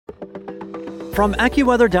From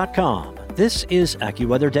AccuWeather.com, this is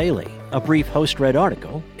AccuWeather Daily, a brief host-read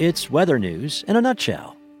article. It's weather news in a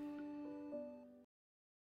nutshell.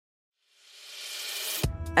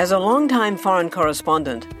 As a longtime foreign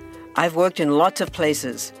correspondent, I've worked in lots of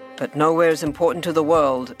places, but nowhere as important to the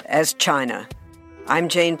world as China. I'm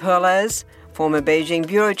Jane Perlez, former Beijing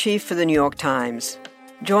bureau chief for the New York Times.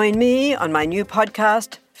 Join me on my new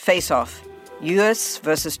podcast, Face Off, U.S.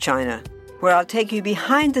 versus China, where I'll take you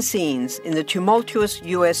behind the scenes in the tumultuous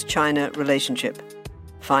U.S.-China relationship.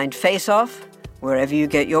 Find Face Off wherever you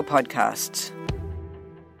get your podcasts.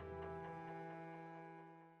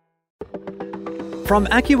 From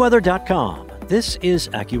AccuWeather.com, this is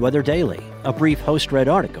AccuWeather Daily, a brief host-read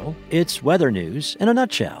article. It's weather news in a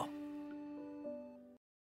nutshell.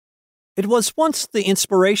 It was once the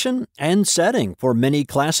inspiration and setting for many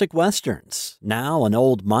classic westerns. Now an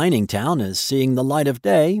old mining town is seeing the light of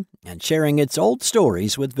day and sharing its old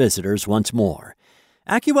stories with visitors once more.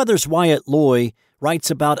 AccuWeather's Wyatt Loy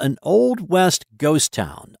writes about an Old West ghost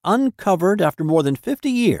town uncovered after more than 50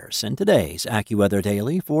 years in today's AccuWeather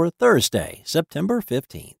Daily for Thursday, September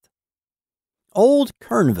 15th. Old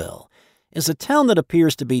Kernville is a town that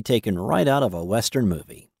appears to be taken right out of a Western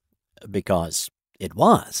movie. Because it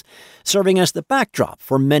was, serving as the backdrop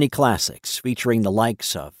for many classics featuring the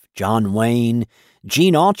likes of John Wayne,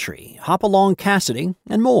 Gene Autry, Hopalong Cassidy,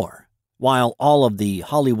 and more. While all of the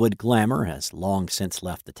Hollywood glamour has long since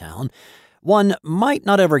left the town, one might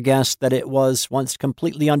not ever guess that it was once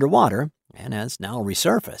completely underwater and has now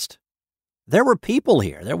resurfaced. There were people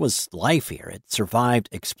here. There was life here. It survived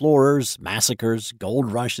explorers, massacres,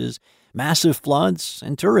 gold rushes, massive floods,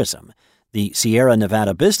 and tourism, the Sierra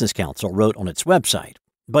Nevada Business Council wrote on its website.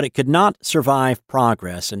 But it could not survive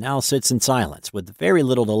progress and now sits in silence with very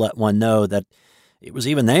little to let one know that it was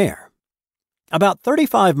even there. About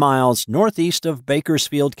 35 miles northeast of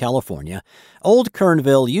Bakersfield, California, Old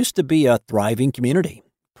Kernville used to be a thriving community.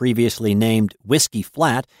 Previously named Whiskey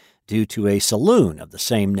Flat due to a saloon of the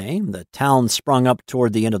same name, the town sprung up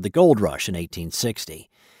toward the end of the gold rush in 1860.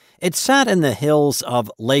 It sat in the hills of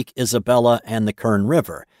Lake Isabella and the Kern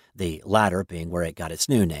River, the latter being where it got its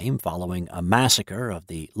new name following a massacre of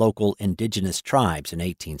the local indigenous tribes in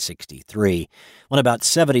 1863, when about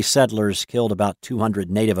 70 settlers killed about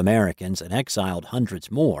 200 Native Americans and exiled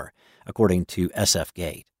hundreds more, according to SF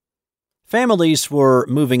Gate. Families were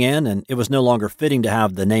moving in, and it was no longer fitting to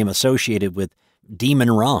have the name associated with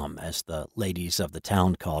Demon Rum, as the ladies of the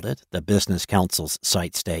town called it, the Business Council's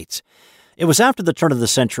site states. It was after the turn of the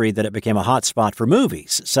century that it became a hot spot for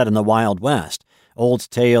movies set in the Wild West.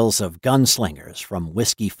 Old tales of gunslingers from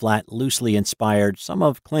Whiskey Flat loosely inspired some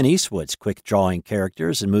of Clint Eastwood's quick-drawing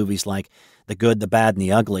characters in movies like The Good, the Bad, and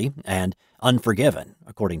the Ugly and Unforgiven,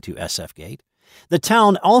 according to SF Gate. The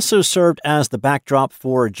town also served as the backdrop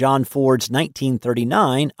for John Ford's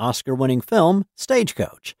 1939 Oscar-winning film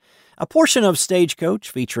Stagecoach. A portion of Stagecoach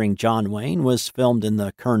featuring John Wayne was filmed in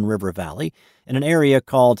the Kern River Valley in an area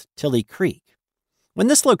called Tilly Creek. When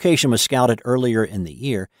this location was scouted earlier in the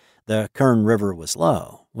year, the Kern River was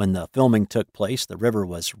low. When the filming took place, the river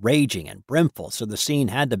was raging and brimful, so the scene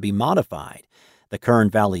had to be modified, the Kern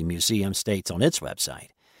Valley Museum states on its website.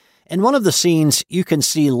 In one of the scenes, you can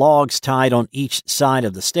see logs tied on each side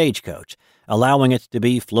of the stagecoach, allowing it to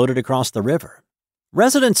be floated across the river.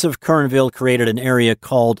 Residents of Kernville created an area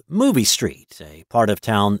called Movie Street, a part of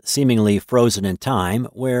town seemingly frozen in time,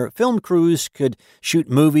 where film crews could shoot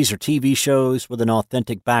movies or TV shows with an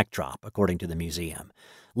authentic backdrop, according to the museum.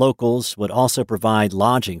 Locals would also provide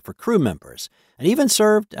lodging for crew members and even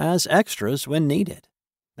served as extras when needed.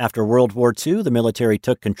 After World War II, the military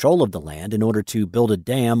took control of the land in order to build a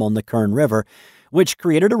dam on the Kern River, which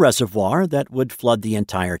created a reservoir that would flood the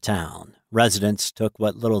entire town. Residents took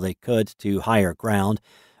what little they could to higher ground,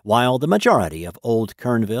 while the majority of Old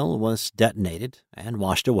Kernville was detonated and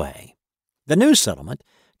washed away. The new settlement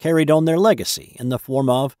carried on their legacy in the form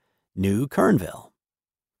of New Kernville.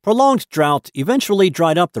 Prolonged drought eventually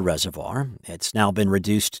dried up the reservoir. It's now been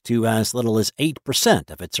reduced to as little as 8%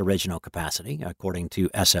 of its original capacity, according to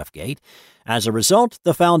SF Gate. As a result,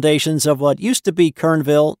 the foundations of what used to be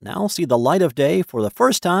Kernville now see the light of day for the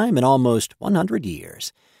first time in almost 100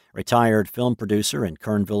 years. Retired film producer and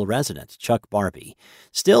Kernville resident Chuck Barbie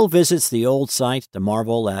still visits the old site to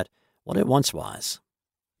marvel at what it once was.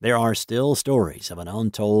 There are still stories of an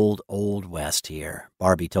untold Old West here,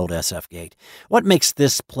 Barbie told SF Gate. What makes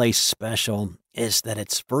this place special is that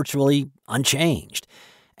it's virtually unchanged,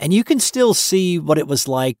 and you can still see what it was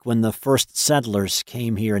like when the first settlers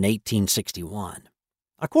came here in 1861.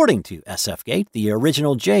 According to SF Gate, the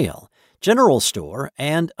original jail, general store,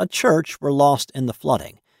 and a church were lost in the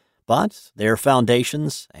flooding, but their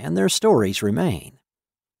foundations and their stories remain.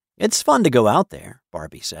 "It's fun to go out there,"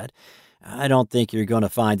 Barbie said. "I don't think you're going to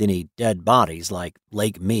find any dead bodies like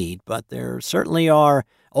Lake Mead, but there certainly are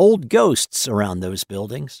old ghosts around those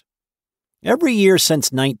buildings." Every year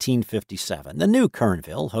since 1957, the new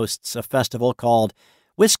Kernville hosts a festival called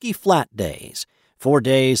Whiskey Flat Days, 4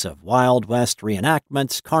 days of Wild West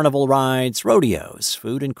reenactments, carnival rides, rodeos,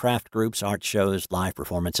 food and craft groups, art shows, live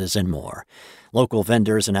performances, and more. Local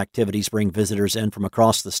vendors and activities bring visitors in from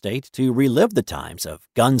across the state to relive the times of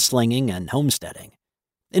gunslinging and homesteading.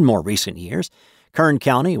 In more recent years, Kern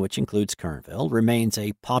County, which includes Kernville, remains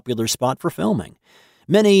a popular spot for filming.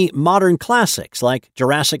 Many modern classics like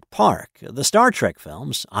Jurassic Park, the Star Trek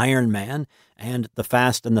films, Iron Man, and the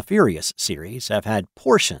Fast and the Furious series have had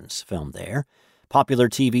portions filmed there. Popular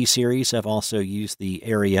TV series have also used the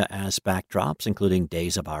area as backdrops, including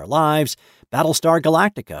Days of Our Lives, Battlestar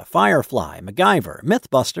Galactica, Firefly, MacGyver,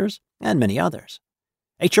 Mythbusters, and many others.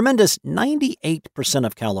 A tremendous 98%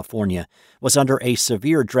 of California was under a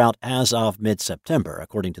severe drought as of mid-September,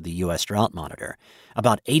 according to the U.S. Drought Monitor.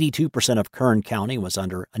 About 82% of Kern County was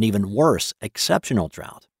under an even worse exceptional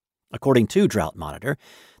drought. According to Drought Monitor,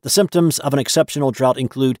 the symptoms of an exceptional drought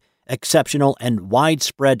include exceptional and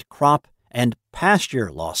widespread crop and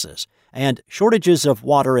pasture losses, and shortages of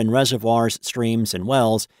water in reservoirs, streams, and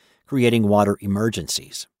wells, creating water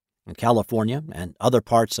emergencies. In California and other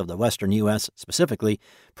parts of the western U.S. specifically,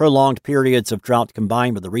 prolonged periods of drought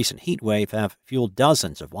combined with the recent heat wave have fueled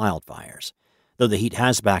dozens of wildfires. Though the heat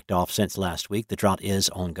has backed off since last week, the drought is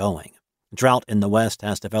ongoing. Drought in the West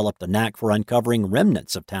has developed a knack for uncovering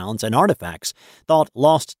remnants of towns and artifacts thought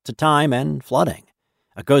lost to time and flooding.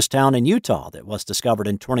 A ghost town in Utah that was discovered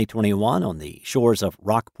in 2021 on the shores of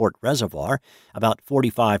Rockport Reservoir, about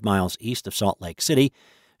 45 miles east of Salt Lake City,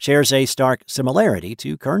 shares a stark similarity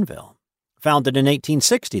to Kernville. Founded in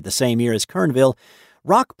 1860, the same year as Kernville,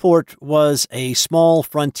 Rockport was a small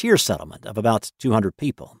frontier settlement of about 200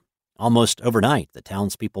 people. Almost overnight, the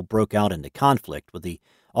townspeople broke out into conflict with the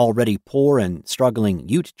already poor and struggling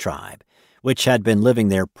Ute tribe, which had been living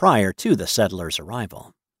there prior to the settlers'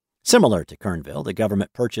 arrival. Similar to Kernville, the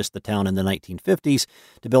government purchased the town in the 1950s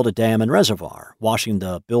to build a dam and reservoir, washing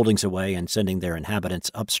the buildings away and sending their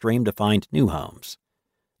inhabitants upstream to find new homes.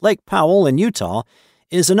 Lake Powell in Utah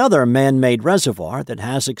is another man-made reservoir that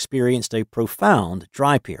has experienced a profound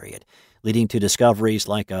dry period, leading to discoveries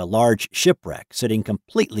like a large shipwreck sitting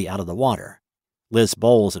completely out of the water. Liz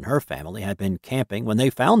Bowles and her family had been camping when they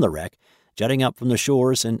found the wreck jutting up from the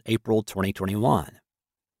shores in April 2021.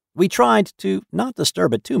 We tried to not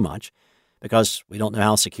disturb it too much because we don't know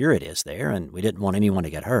how secure it is there and we didn't want anyone to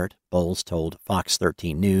get hurt, Bowles told Fox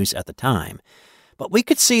 13 News at the time. But we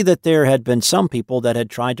could see that there had been some people that had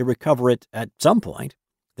tried to recover it at some point.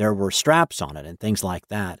 There were straps on it and things like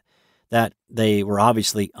that they were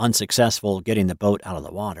obviously unsuccessful getting the boat out of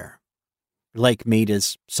the water. Lake Mead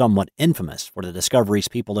is somewhat infamous for the discoveries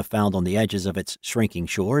people have found on the edges of its shrinking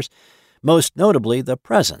shores, most notably the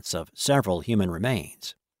presence of several human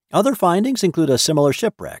remains. Other findings include a similar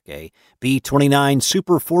shipwreck, a B-29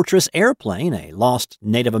 Super Fortress airplane, a lost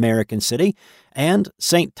Native American city, and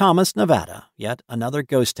St. Thomas, Nevada, yet another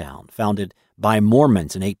ghost town founded by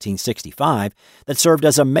Mormons in 1865 that served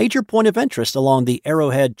as a major point of interest along the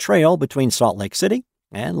Arrowhead Trail between Salt Lake City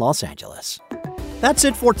and Los Angeles. That's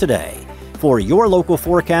it for today. For your local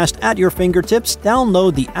forecast at your fingertips,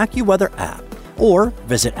 download the AccuWeather app or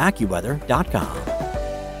visit AccuWeather.com.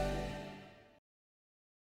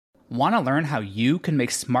 Want to learn how you can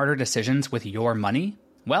make smarter decisions with your money?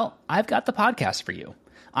 Well, I've got the podcast for you.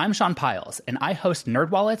 I'm Sean Piles, and I host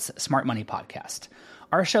NerdWallet's Smart Money Podcast.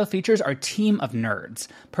 Our show features our team of nerds,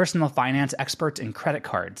 personal finance experts in credit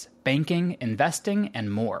cards, banking, investing, and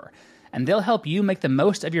more. And they'll help you make the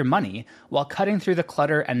most of your money while cutting through the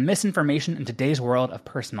clutter and misinformation in today's world of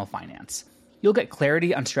personal finance. You'll get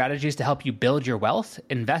clarity on strategies to help you build your wealth,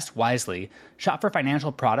 invest wisely, shop for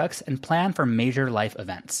financial products, and plan for major life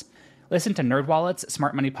events. Listen to NerdWallet's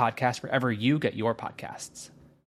Smart Money Podcast wherever you get your podcasts.